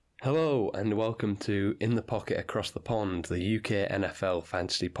Hello and welcome to In the Pocket Across the Pond, the UK NFL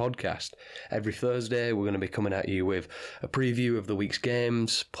Fantasy Podcast. Every Thursday we're going to be coming at you with a preview of the week's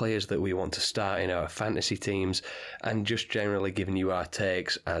games, players that we want to start in our fantasy teams, and just generally giving you our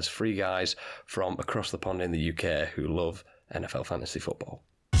takes as three guys from across the pond in the UK who love NFL fantasy football.